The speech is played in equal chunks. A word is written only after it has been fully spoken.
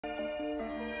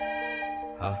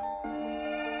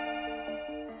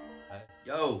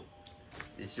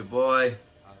It's your boy,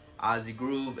 Ozzy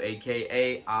Groove,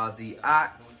 aka Ozzy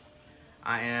Ox.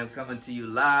 I am coming to you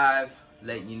live,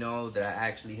 letting you know that I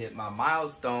actually hit my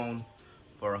milestone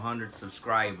for 100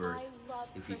 subscribers.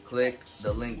 If you click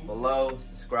the link below,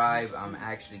 subscribe, I'm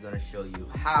actually going to show you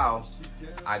how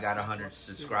I got 100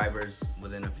 subscribers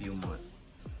within a few months.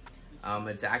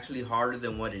 It's actually harder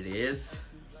than what it is.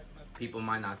 People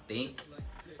might not think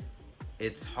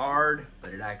it's hard,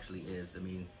 but it actually is. I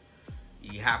mean,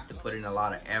 you have to put in a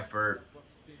lot of effort,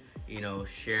 you know,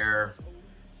 share,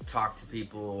 talk to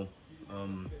people,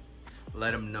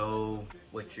 let them know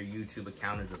what your YouTube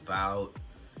account is about,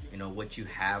 you know, what you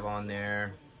have on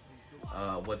there,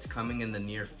 what's coming in the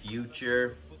near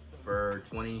future for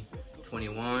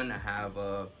 2021. I have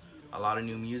a lot of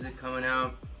new music coming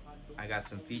out. I got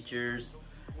some features,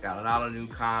 got a lot of new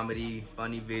comedy,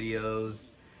 funny videos,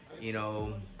 you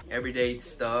know, everyday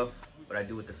stuff, what I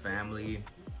do with the family,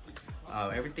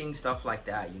 everything, stuff like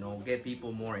that, you know, get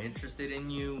people more interested in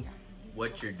you,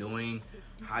 what you're doing,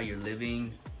 how you're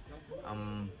living,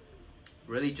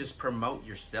 really just promote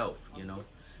yourself, you know,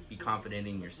 be confident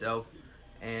in yourself,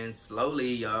 and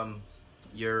slowly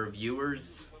your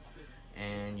viewers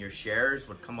and your shares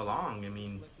would come along. I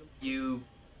mean, you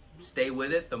stay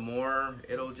with it, the more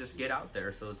it'll just get out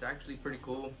there, so it's actually pretty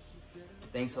cool.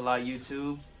 Thanks a lot,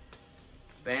 YouTube.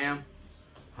 Bam,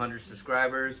 100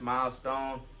 subscribers,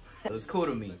 milestone. It was cool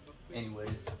to me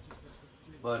anyways,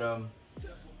 but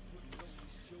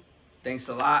thanks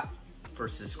a lot for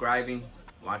subscribing,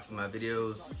 watching my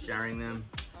videos, sharing them.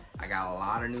 I got a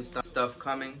lot of new stuff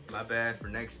coming, my bad, for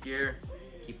next year.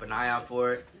 Keep an eye out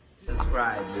for it.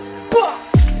 Subscribe, man. Cool.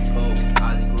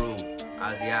 Ozzy Groove,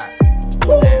 Ozzy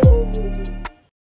Ox.